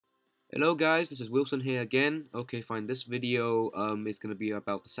Hello guys, this is Wilson here again. Okay, fine. This video is going to be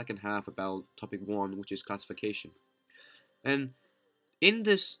about the second half about topic 1, which is classification. And in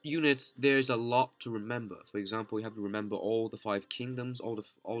this unit, there's a lot to remember. For example, you have to remember all the 5 kingdoms, all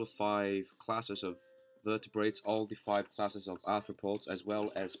the 5 classes of vertebrates, all the 5 classes of arthropods, as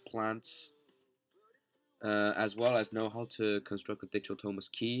well as plants, as well as know how to construct a dichotomous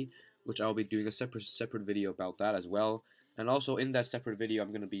key, which I'll be doing a separate video about that as well. And also in that separate video, I'm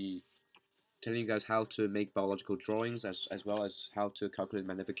going to be telling you guys how to make biological drawings as well as how to calculate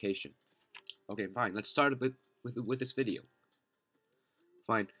magnification. Okay, fine. Let's start with this video.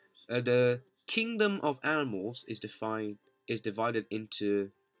 Fine. The kingdom of animals is divided into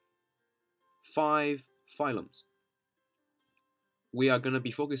 5 phylums. We are going to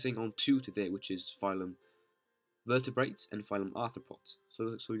be focusing on 2 today, which is phylum vertebrates and phylum arthropods.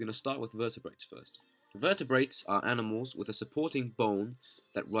 So we're going to start with vertebrates first. Vertebrates are animals with a supporting bone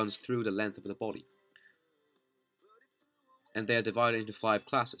that runs through the length of the body, and they are divided into 5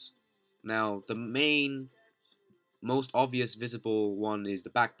 classes. Now, the most obvious visible one is the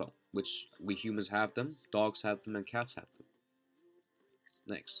backbone, which we humans have them, dogs have them, and cats have them.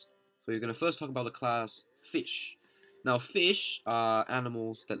 Next. So you're going to first talk about the class fish. Now, fish are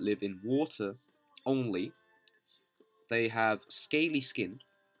animals that live in water only. They have scaly skin,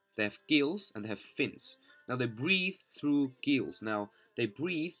 they have gills, and they have fins. Now, they breathe through gills. Now, they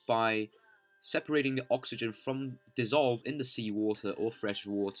breathe by separating the oxygen from dissolved in the seawater or fresh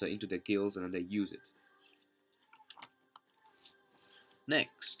water into their gills, and then they use it.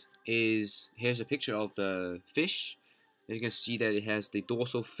 Next is, here's a picture of the fish. And you can see that it has the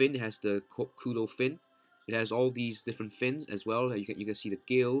dorsal fin, it has the caudal fin, it has all these different fins as well. You can see the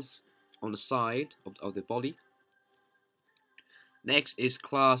gills on the side of the body. Next is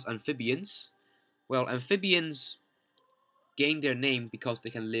class amphibians. Well, amphibians gain their name because they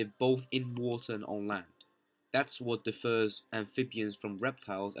can live both in water and on land. That's what differs amphibians from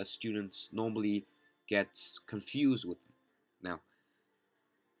reptiles, as students normally get confused with them. Now,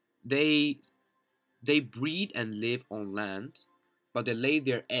 they breed and live on land, but they lay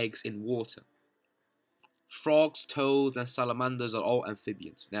their eggs in water. Frogs, toads, and salamanders are all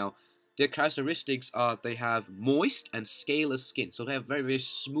amphibians. Now, their characteristics are they have moist and scaleless skin, so they have very, very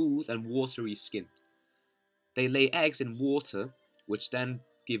smooth and watery skin. They lay eggs in water, which then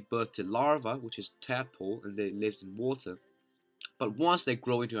give birth to larvae, which is tadpole, and they live in water. But once they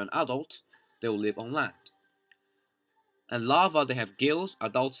grow into an adult, they will live on land. And larvae, they have gills,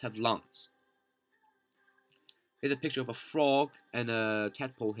 adults have lungs. Here's a picture of a frog and a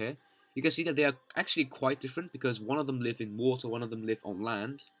tadpole here. You can see that they are actually quite different because one of them lives in water, one of them lives on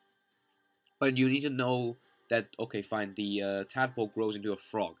land. But you need to know that, okay, fine, the tadpole grows into a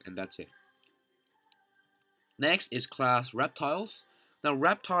frog, and that's it. Next is class reptiles. Now,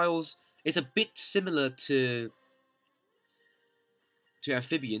 reptiles is a bit similar to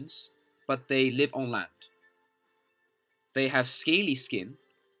amphibians, but they live on land. They have scaly skin,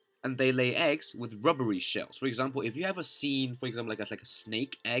 and they lay eggs with rubbery shells. For example, if you ever seen, for example, like a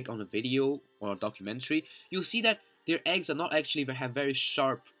snake egg on a video or a documentary, you'll see that their eggs are not actually have very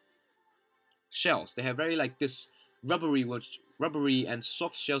sharp shells. They have very like this rubbery and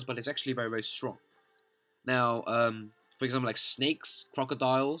soft shells, but it's actually very, very strong. Now, for example, like snakes,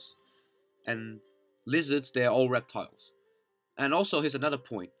 crocodiles, and lizards, they're all reptiles. And also, here's another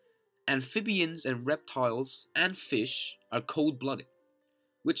point. Amphibians and reptiles and fish are cold-blooded,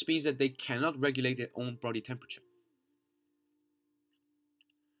 which means that they cannot regulate their own body temperature.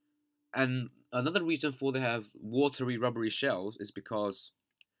 And another reason for they have watery, rubbery shells is because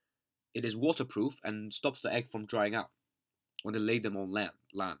it is waterproof and stops the egg from drying out when they lay them on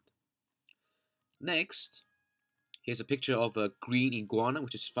land. Next, here's a picture of a green iguana,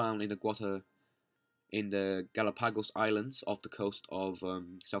 which is found in the Galapagos Islands off the coast of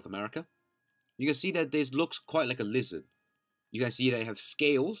South America. You can see that this looks quite like a lizard. You can see they have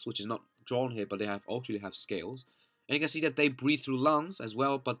scales, which is not drawn here, but they actually have scales. And you can see that they breathe through lungs as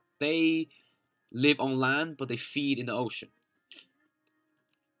well, but they live on land, but they feed in the ocean.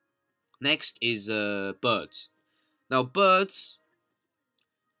 Next is birds. Now, birds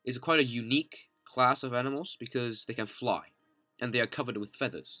is quite a unique class of animals because they can fly, and they are covered with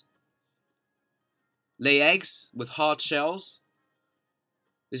feathers. Lay eggs with hard shells.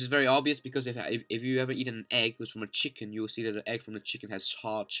 This is very obvious because if you ever eat an egg which from a chicken, you will see that the egg from the chicken has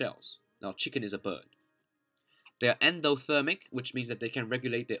hard shells. Now, chicken is a bird. They are endothermic, which means that they can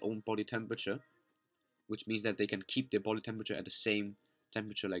regulate their own body temperature, which means that they can keep their body temperature at the same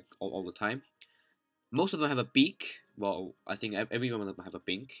temperature like all the time. Most of them have a beak. Well, I think every one of them have a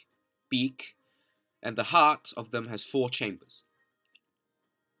beak, and the heart of them has 4 chambers.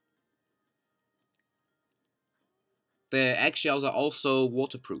 Their eggshells are also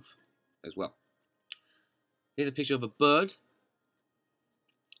waterproof as well. Here's a picture of a bird.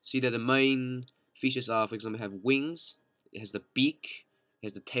 See that the main features are, for example, have wings, it has the beak, it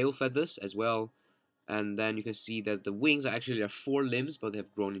has the tail feathers as well, and then you can see that the wings are actually 4 limbs, but they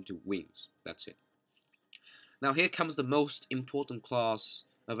have grown into wings. That's it. Now here comes the most important class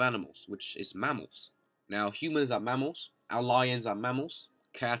of animals, which is mammals. Now humans are mammals, our lions are mammals,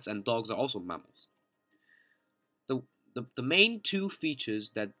 cats and dogs are also mammals. The main 2 features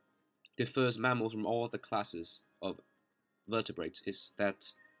that differs mammals from all other classes of vertebrates is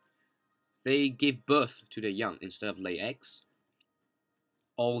that they give birth to their young instead of lay eggs.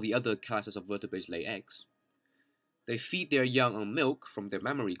 All the other classes of vertebrates lay eggs. They feed their young on milk from their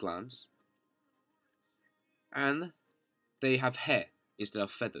mammary glands. And they have hair instead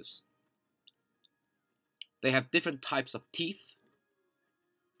of feathers. They have different types of teeth.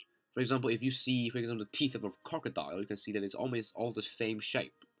 For example, if you see, the teeth of a crocodile, you can see that it's almost all the same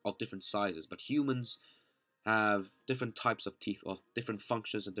shape of different sizes. But humans have different types of teeth of different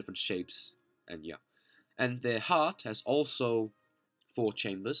functions and different shapes, and yeah. And their heart has also 4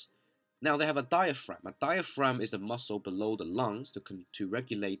 chambers. Now they have a diaphragm. A diaphragm is the muscle below the lungs to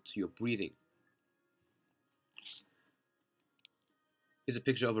regulate your breathing. Here's a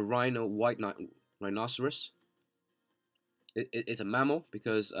picture of a white rhinoceros. It's a mammal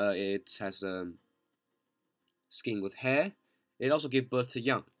because it has skin with hair. It also gives birth to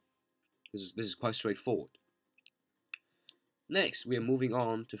young. This is quite straightforward. Next, we are moving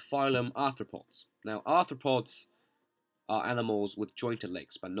on to phylum Arthropods. Now, arthropods are animals with jointed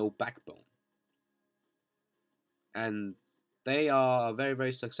legs but no backbone. And they are a very,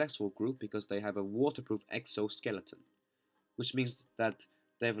 very successful group because they have a waterproof exoskeleton, which means that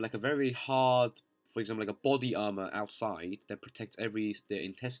they have like a very hard, for example, like a body armor outside that protects their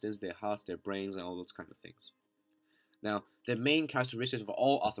intestines, their hearts, their brains, and all those kind of things. Now, the main characteristics of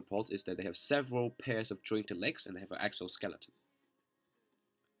all arthropods is that they have several pairs of jointed legs and they have an exoskeleton.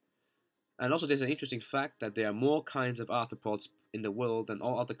 And also there's an interesting fact that there are more kinds of arthropods in the world than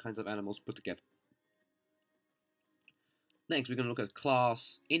all other kinds of animals put together. Next, we're going to look at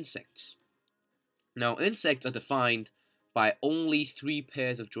class insects. Now, insects are defined by only 3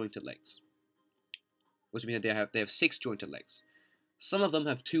 pairs of jointed legs, which means that they have 6 jointed legs. Some of them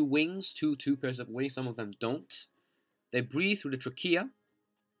have 2 wings, two pairs of wings, some of them don't. They breathe through the trachea,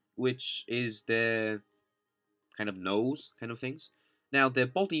 which is their kind of nose kind of things. Now, their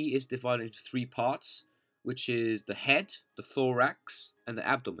body is divided into 3 parts, which is the head, the thorax, and the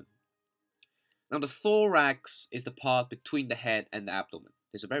abdomen. Now, the thorax is the part between the head and the abdomen.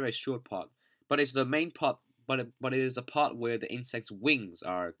 It's a very, very short part, but it's the main part, but it is the part where the insect's wings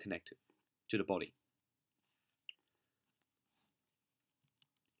are connected to the body.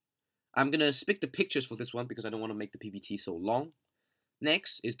 I'm going to skip the pictures for this one because I don't want to make the PPT so long.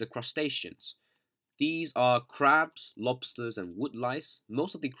 Next is the crustaceans. These are crabs, lobsters, and woodlice.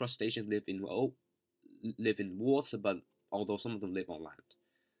 Most of the crustaceans live in water, but although some of them live on land.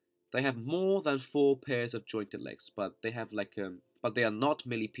 They have more than 4 pairs of jointed legs, but they have but they are not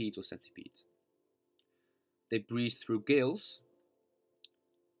millipedes or centipedes. They breathe through gills,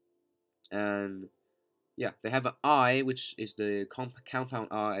 and yeah, they have an eye, which is the compound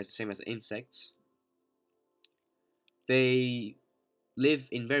eye, as the same as insects. They live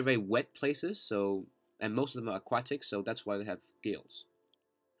in very, very wet places, and most of them are aquatic, so that's why they have gills.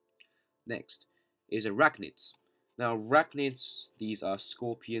 Next is arachnids. Now, arachnids, these are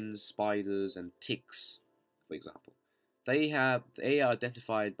scorpions, spiders, and ticks, for example. They are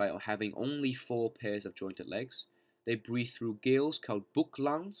identified by having only 4 pairs of jointed legs. They breathe through gills called book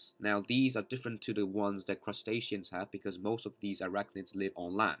lungs. Now, these are different to the ones that crustaceans have because most of these arachnids live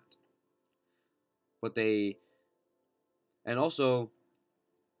on land. And also,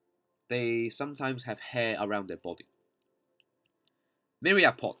 they sometimes have hair around their body.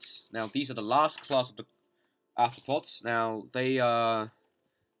 Myriapods. Now, these are the last class of the arthropods. Now, they are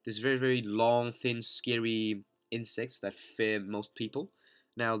these very, very long, thin, scary insects that fear most people.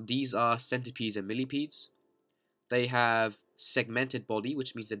 Now, these are centipedes and millipedes. They have segmented body,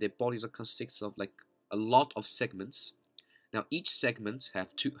 which means that their bodies are consist of like a lot of segments. Now, each segment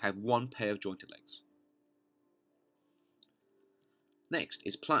have 1 pair of jointed legs. Next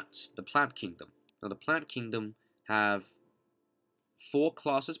is plants, the plant kingdom. Now, the plant kingdom have 4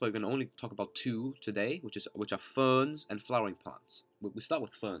 classes, but we're going to only talk about 2 today, which are ferns and flowering plants. We start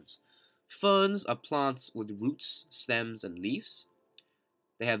with ferns. Ferns are plants with roots, stems, and leaves.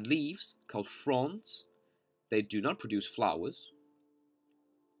 They have leaves called fronds. They do not produce flowers.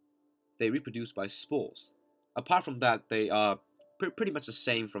 They reproduce by spores. Apart from that, they are pretty much the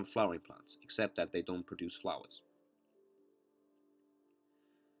same from flowering plants, except that they don't produce flowers.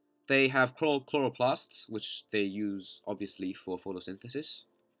 They have chloroplasts, which they use obviously for photosynthesis.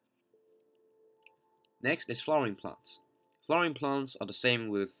 Next is flowering plants. Flowering plants are the same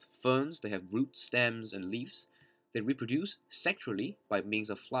with ferns. They have roots, stems, and leaves. They reproduce sexually by means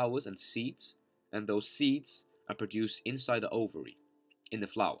of flowers and seeds, and those seeds are produced inside the ovary, in the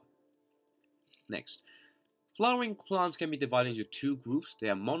flower. Next, flowering plants can be divided into two groups. They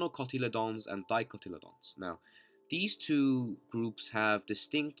are monocotyledons and dicotyledons. Now, these two groups have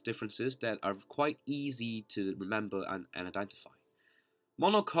distinct differences that are quite easy to remember and identify.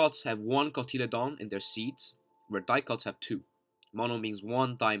 Monocots have one cotyledon in their seeds, where dicots have two. Mono means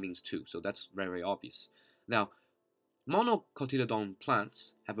one, di means two, so that's very, very obvious. Now, monocotyledon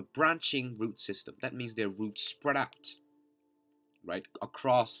plants have a branching root system. That means their roots spread out, right,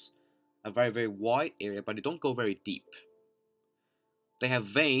 across a very, very wide area, but they don't go very deep. They have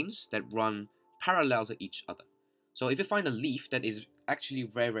veins that run parallel to each other. So if you find a leaf that is actually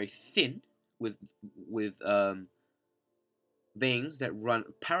very, very thin with veins that run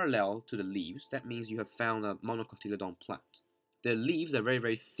parallel to the leaves, that means you have found a monocotyledon plant. The leaves are very,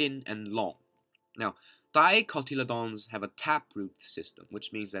 very thin and long. Now, dicotyledons have a taproot system,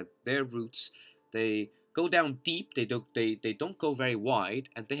 which means that their roots, they go down deep, they don't go very wide,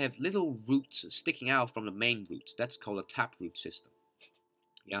 and they have little roots sticking out from the main roots. That's called a taproot system.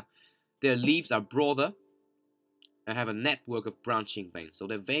 Yeah, their leaves are broader and have a network of branching veins. So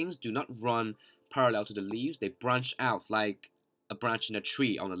their veins do not run parallel to the leaves, they branch out like a branch in a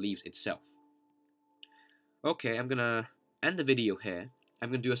tree on the leaves itself. Okay, I'm gonna end the video here. I'm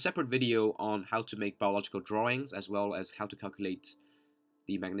gonna do a separate video on how to make biological drawings, as well as how to calculate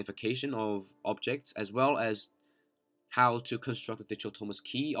the magnification of objects, as well as how to construct a digital Thomas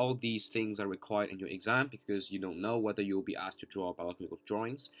key. All these things are required in your exam because you don't know whether you'll be asked to draw biological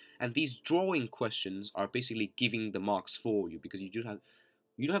drawings. And these drawing questions are basically giving the marks for you, because you don't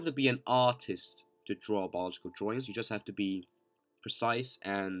have to be an artist to draw biological drawings. You just have to be precise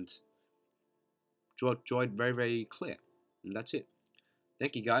and draw it very, very clear. And that's it.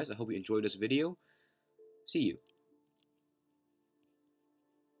 Thank you guys. I hope you enjoyed this video. See you.